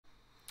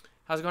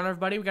How's it going,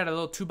 everybody? We got a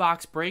little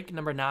 2-box break,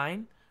 number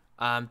 9.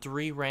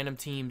 3 random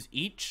teams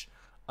each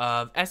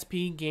of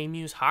SP Game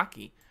Use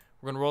Hockey.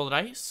 We're going to roll the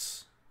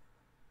dice.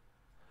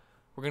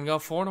 We're going to go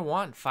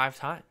 4-1, 5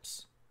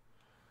 times.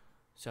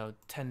 So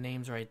 10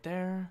 names right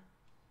there.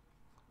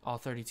 All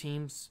 30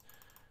 teams.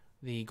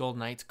 The Golden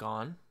Knights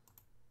gone.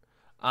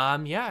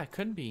 Yeah, it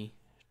couldn't be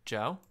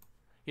Joe.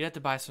 You'd have to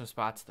buy some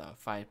spots, though,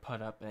 if I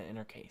put up an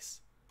inner case.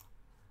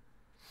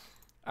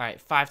 All right,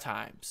 5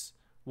 times.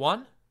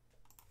 1,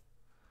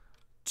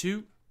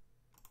 2,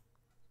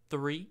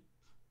 3,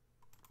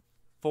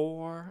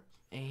 4,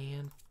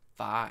 and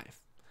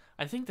 5.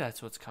 I think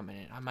that's what's coming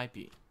in. I might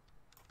be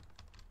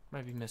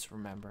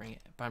misremembering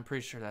it, but I'm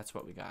pretty sure that's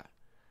what we got.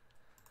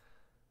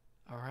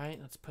 All right,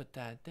 let's put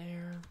that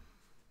there.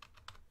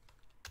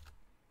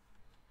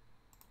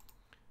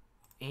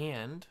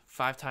 And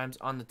 5 times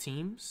on the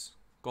teams.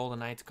 Golden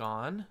Knights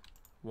gone.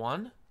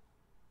 1,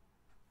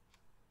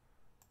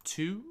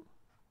 2,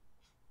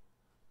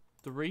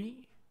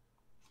 3,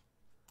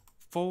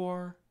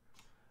 4,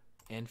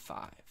 and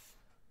 5.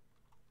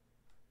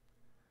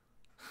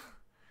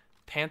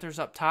 Panthers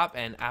up top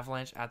and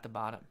Avalanche at the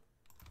bottom.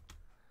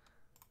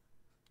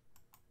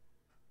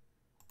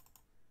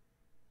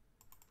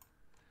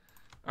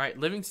 All right,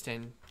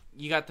 Livingston,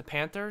 you got the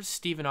Panthers,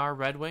 Stephen R.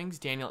 Red Wings,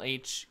 Daniel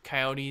H.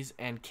 Coyotes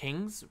and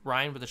Kings,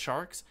 Ryan with the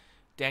Sharks,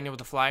 Daniel with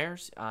the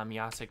Flyers,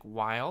 Jacek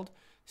Wild,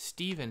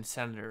 Steven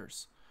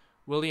Senators,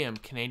 William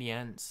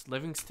Canadiens,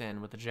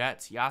 Livingston with the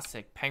Jets,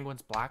 Jacek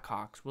Penguins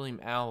Blackhawks, William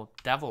L.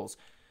 Devils,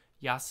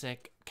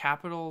 Jacek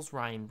Capitals,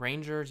 Ryan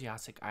Rangers,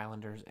 Jacek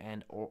Islanders,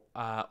 and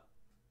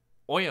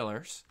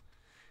Oilers.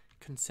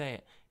 Couldn't say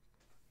it.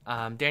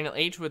 Daniel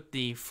H. with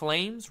the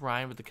Flames,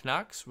 Ryan with the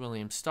Canucks,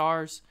 William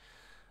Stars.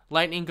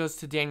 Lightning goes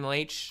to Daniel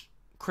H.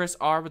 Chris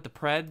R. with the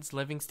Preds,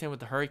 Livingston with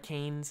the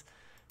Hurricanes,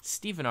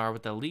 Stephen R.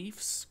 with the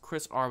Leafs,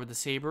 Chris R. with the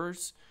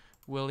Sabres,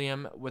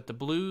 William with the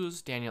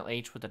Blues, Daniel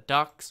H. with the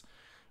Ducks,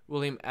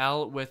 William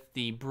L. with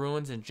the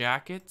Bruins and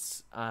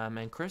Jackets,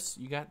 and Chris,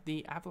 you got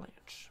the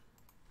Avalanche.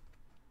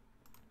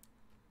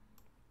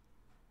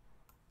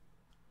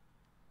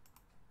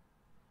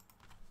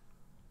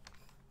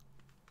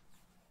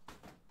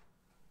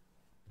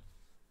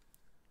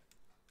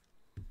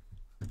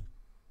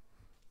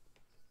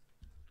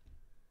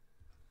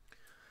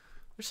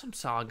 There's some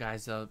solid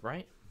guys, though,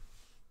 right?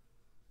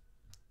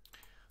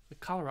 The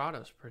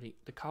Colorado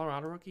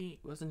rookie,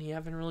 wasn't he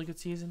having a really good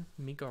season?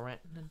 Mikko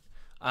Rantanen.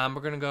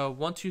 We're going to go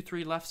 1, 2,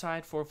 3 left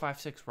side, 4,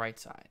 5, 6 right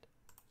side.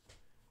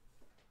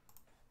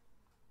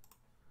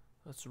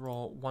 Let's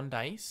roll 1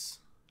 dice.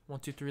 1,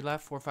 2, 3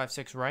 left, 4, 5,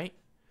 6 right.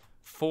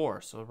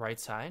 4, so right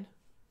side.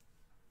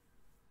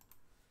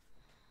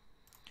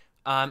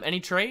 Any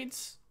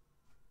trades?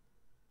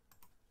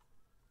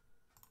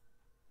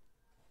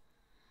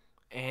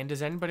 And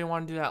does anybody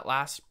want to do that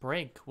last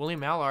break?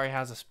 William L. already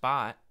has a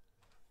spot.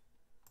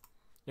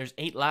 There's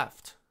 8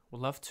 left.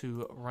 Would love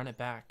to run it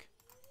back.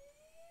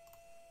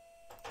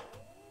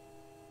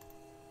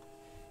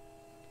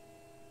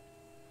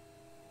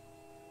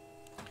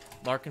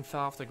 Larkin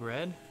fell off the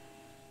grid.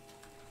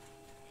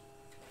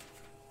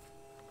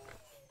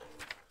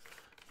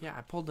 Yeah,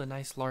 I pulled a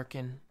nice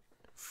Larkin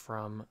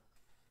from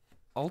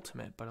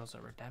Ultimate, but it was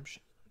a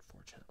redemption,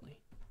 unfortunately.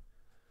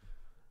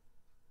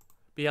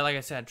 But yeah, like I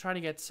said, try to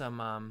get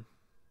some,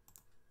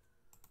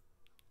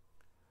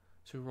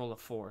 so we roll a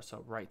 4,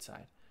 so right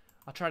side.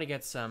 I'll try to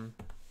get some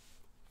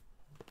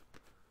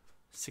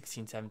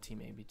 16, 17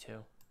 maybe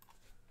too.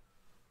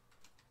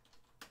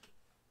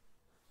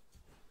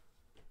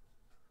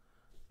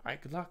 All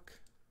right, good luck.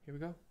 Here we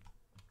go.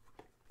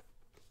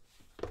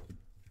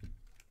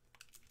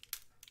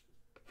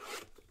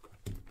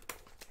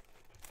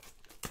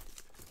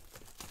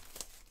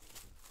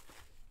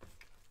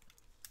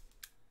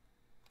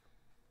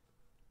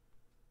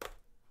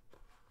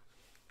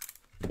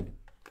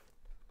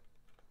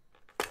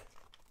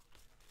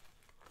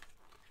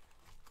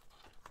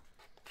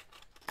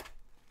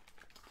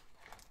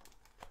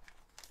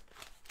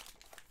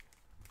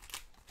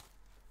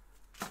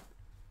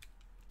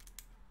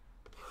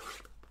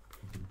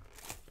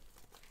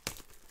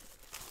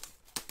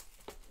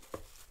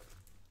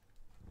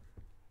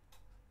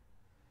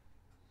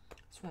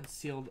 This one's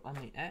sealed on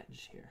the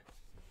edge here.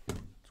 It's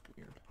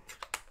weird.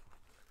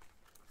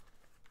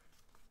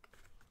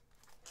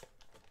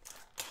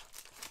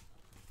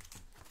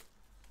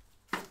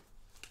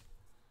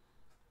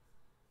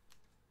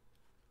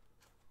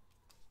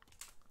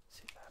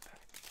 See that back.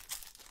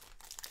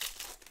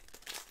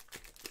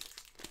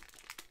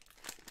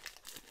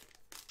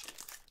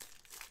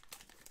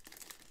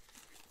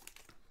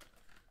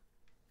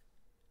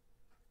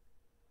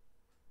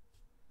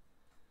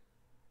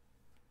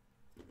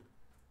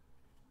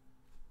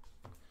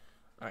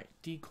 All right,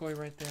 decoy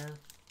right there.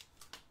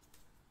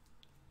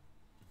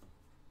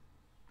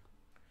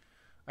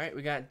 All right,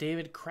 we got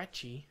David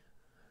Krejci,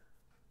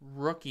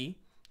 rookie,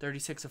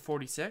 36 of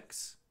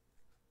 46.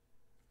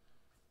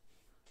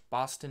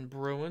 Boston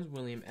Bruins,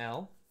 William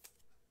L.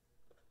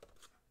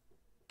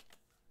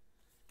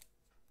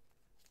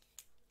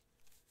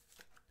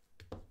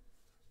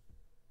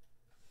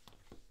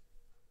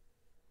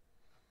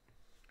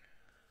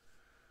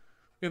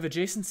 We have a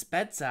Jason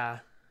Spezza,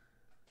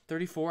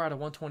 34 out of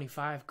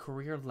 125,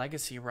 career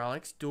legacy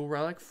relics. Dual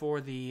relic for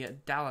the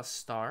Dallas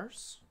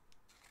Stars.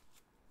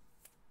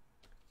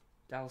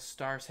 Dallas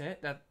Stars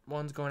hit. That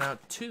one's going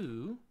out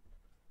to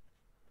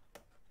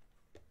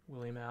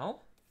William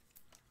L.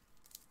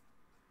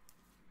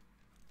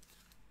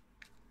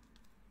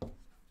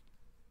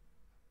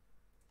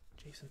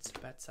 Jason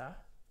Spezza.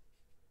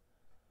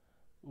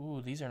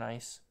 Ooh, these are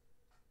nice.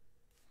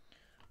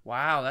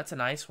 Wow, that's a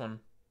nice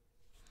one.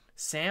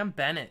 Sam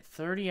Bennett,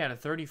 30 out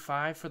of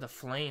 35 for the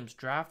Flames.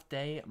 Draft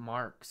day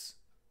marks.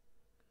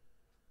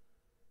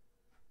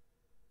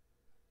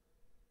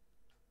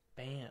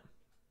 Bam.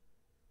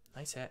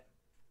 Nice hit.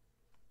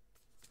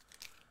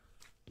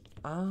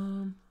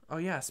 Oh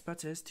yeah,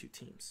 Spezza is 2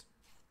 teams.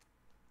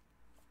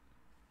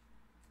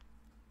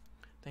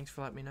 Thanks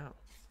for letting me know.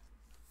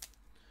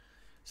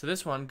 So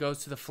this one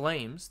goes to the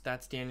Flames.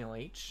 That's Daniel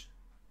H.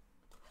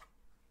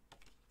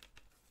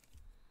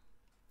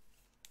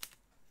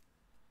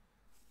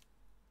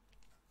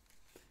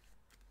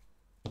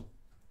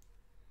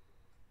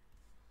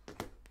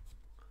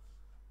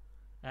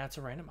 That's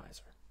a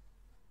randomizer.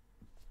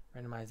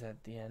 Randomize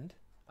at the end.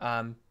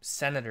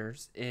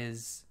 Senators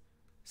is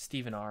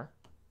Stephen R.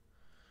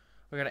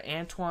 We got an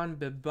Antoine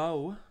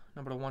Bibeau,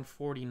 number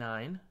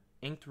 149.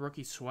 Inked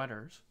rookie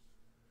sweaters.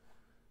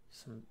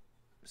 Some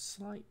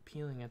slight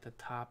peeling at the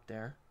top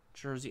there.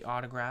 Jersey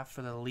autograph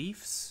for the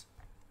Leafs.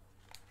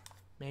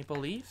 Maple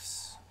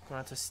Leafs. Going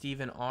out to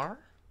Stephen R.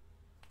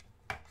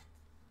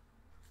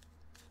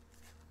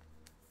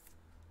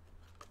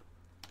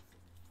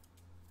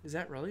 Is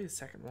that really the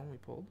second one we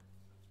pulled?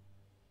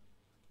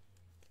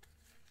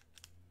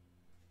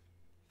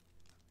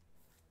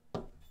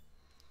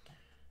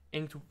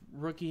 Inked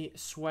rookie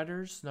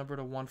sweaters, number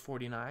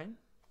 149.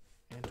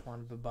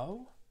 Antoine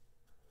Bibeau.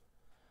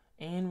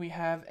 And we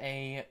have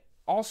a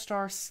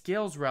All-Star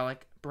Skills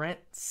relic, Brent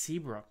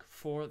Seabrook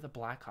for the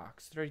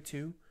Blackhawks.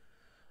 32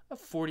 of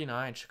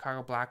 49,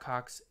 Chicago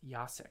Blackhawks,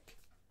 Jacek.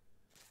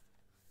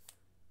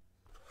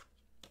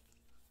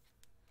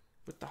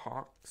 With the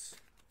Hawks.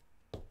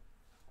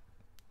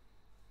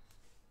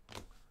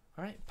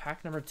 All right,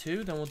 pack number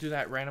 2. Then we'll do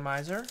that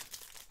randomizer.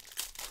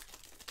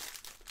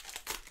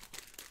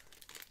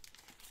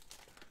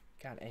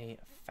 Got a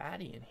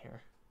fatty in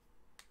here.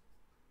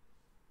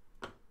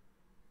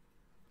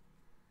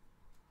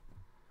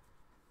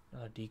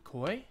 Another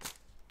decoy.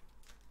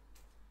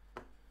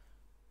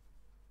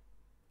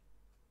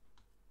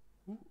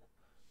 Ooh,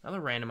 another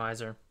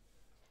randomizer.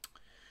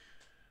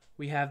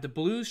 We have the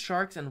Blues,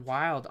 Sharks, and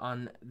Wild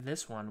on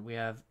this one. We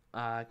have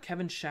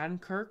Kevin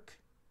Shattenkirk,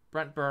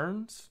 Brent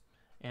Burns,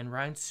 and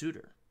Ryan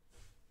Suter.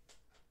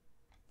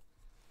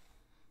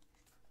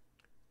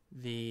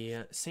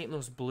 The St.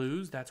 Louis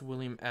Blues, that's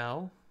William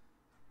L.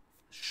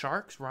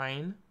 Sharks,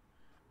 Ryan.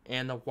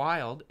 And the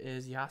Wild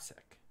is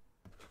Jacek.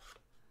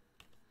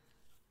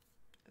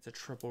 It's a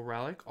triple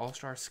relic.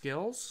 All-Star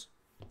Skills.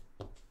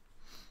 I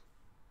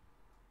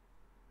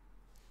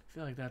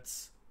feel like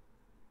that's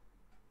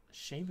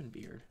shaven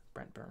beard,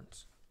 Brent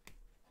Burns.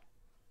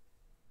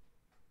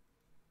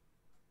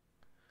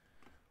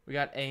 We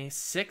got a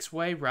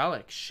 6-way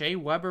relic. Shea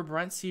Weber,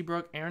 Brent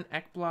Seabrook, Aaron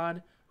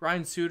Ekblad,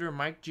 Ryan Suter,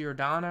 Mike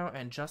Giordano,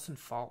 and Justin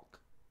Falk.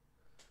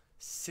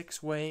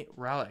 6-way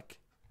relic.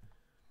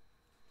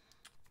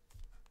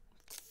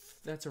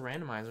 That's a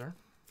randomizer.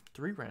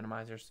 3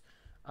 randomizers.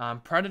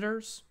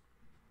 Predators,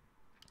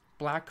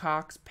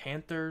 Blackhawks,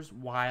 Panthers,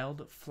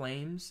 Wild,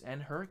 Flames,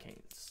 and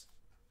Hurricanes.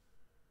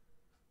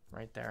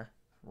 Right there.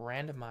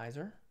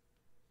 Randomizer.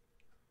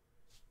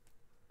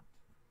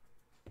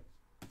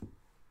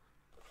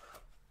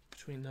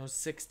 Between those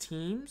 6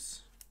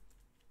 teams.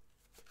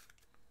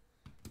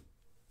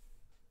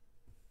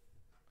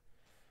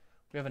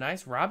 We have a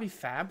nice Robbie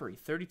Fabry,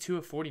 32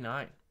 of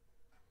 49.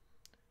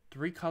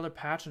 3-color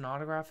patch and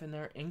autograph in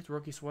there. Inked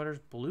rookie sweaters.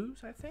 Blues,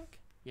 I think?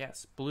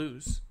 Yes,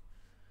 Blues.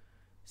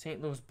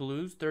 St. Louis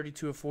Blues,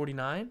 32 of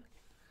 49.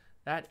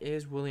 That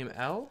is William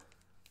L.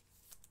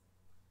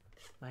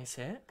 Nice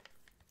hit.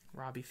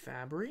 Robbie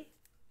Fabry.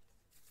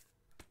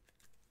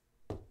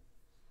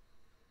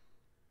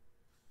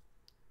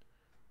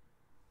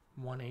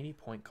 .180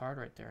 point card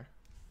right there.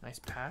 Nice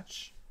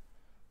patch.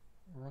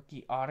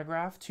 Rookie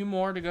autograph. 2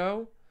 more to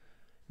go.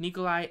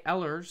 Nikolai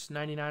Ehlers,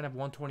 99 of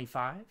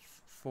 125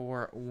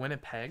 for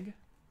Winnipeg.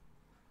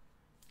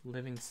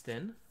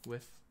 Livingston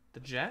with the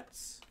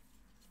Jets.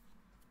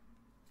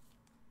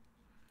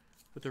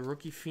 With the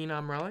rookie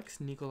phenom relics,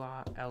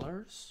 Nikolai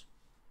Ehlers.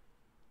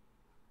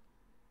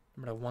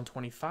 Number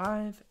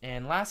 125.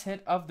 And last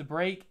hit of the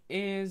break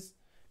is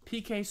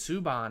PK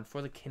Subban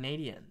for the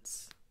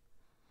Canadiens.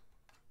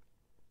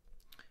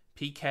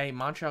 PK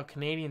Montreal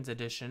Canadiens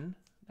edition.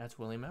 That's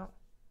William L.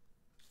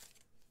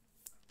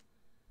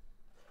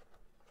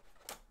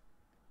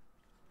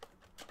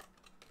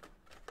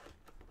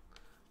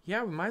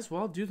 Yeah, we might as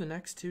well do the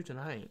next 2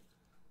 tonight.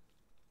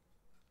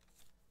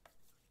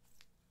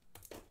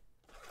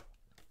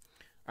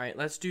 All right,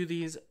 let's do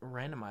these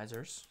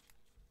randomizers.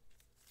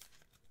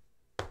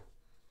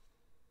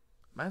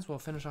 Might as well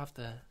finish off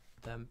the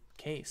the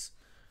case.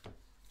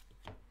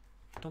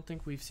 Don't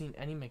think we've seen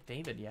any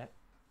McDavid yet.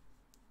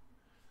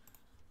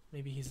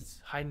 Maybe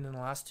he's hiding in the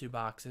last 2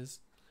 boxes.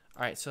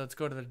 All right, so let's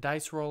go to the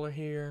dice roller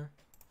here.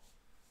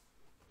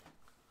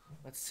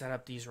 Let's set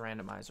up these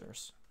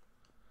randomizers.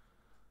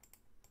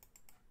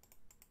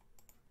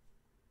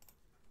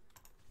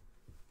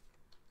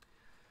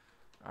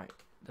 All right,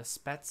 the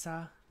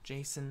Spezza,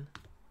 Jason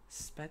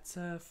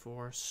Spezza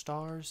for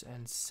Stars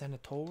and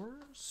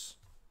Senators.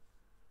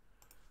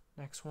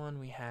 Next one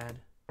we had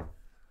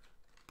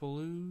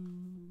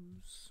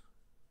Blues,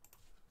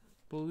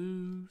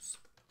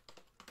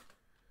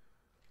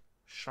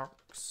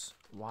 Sharks,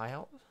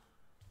 Wild.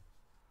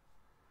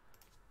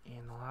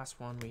 And the last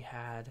one we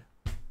had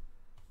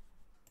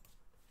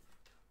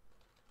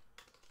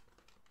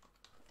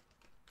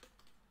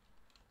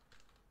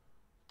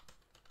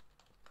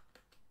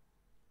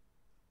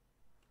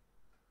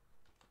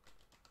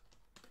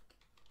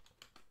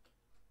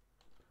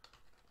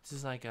this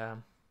is like a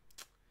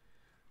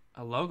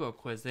logo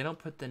quiz. They don't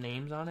put the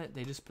names on it.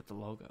 They just put the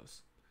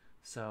logos.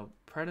 So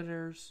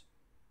Predators,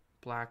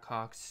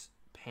 Blackhawks,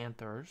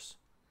 Panthers,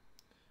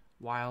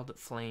 Wild,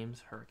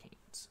 Flames,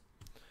 Hurricanes.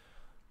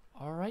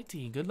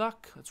 Alrighty, good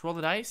luck. Let's roll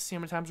the dice. See how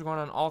many times we're going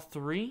on all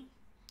 3.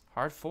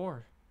 Hard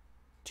 4.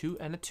 2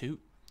 and a 2.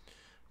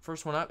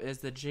 First one up is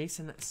the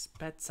Jason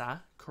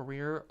Spezza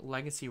Career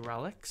Legacy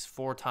Relics.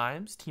 4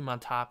 times. Team on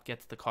top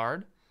gets the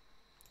card.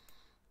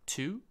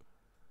 2,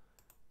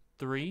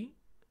 3,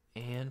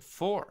 and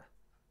 4.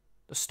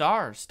 The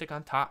Stars stick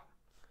on top.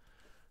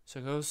 So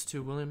it goes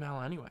to William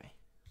L. anyway.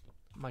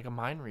 I'm like a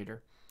mind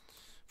reader.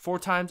 4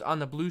 times on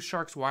the Blue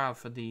Sharks Wild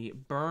for the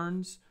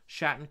Burns,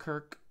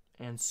 Shattenkirk,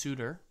 and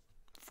Suter.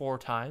 4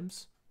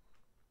 times.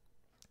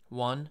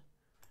 1,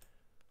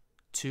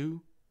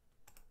 2,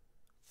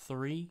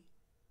 3,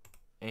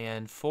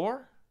 and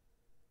 4.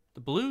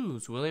 The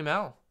Blues, William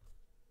L.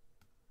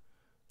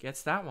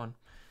 gets that one.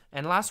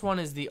 And last one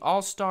is the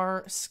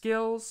All-Star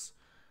Skills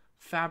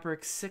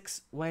Fabric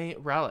 6-Way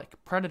Relic.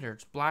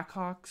 Predators,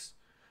 Blackhawks,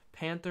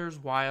 Panthers,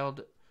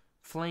 Wild,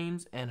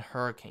 Flames, and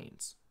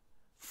Hurricanes.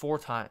 4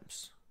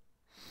 times.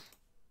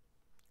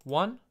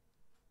 1,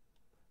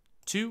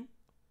 2,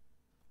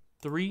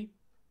 3,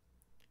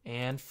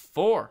 and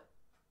 4.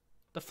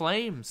 The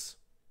Flames.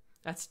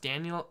 That's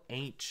Daniel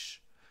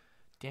H.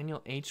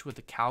 Daniel H. with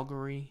the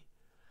Calgary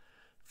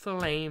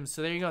Flames.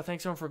 So there you go.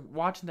 Thanks everyone for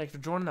watching. Thanks for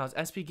joining. That was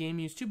SP Game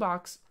Use 2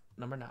 box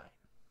number 9.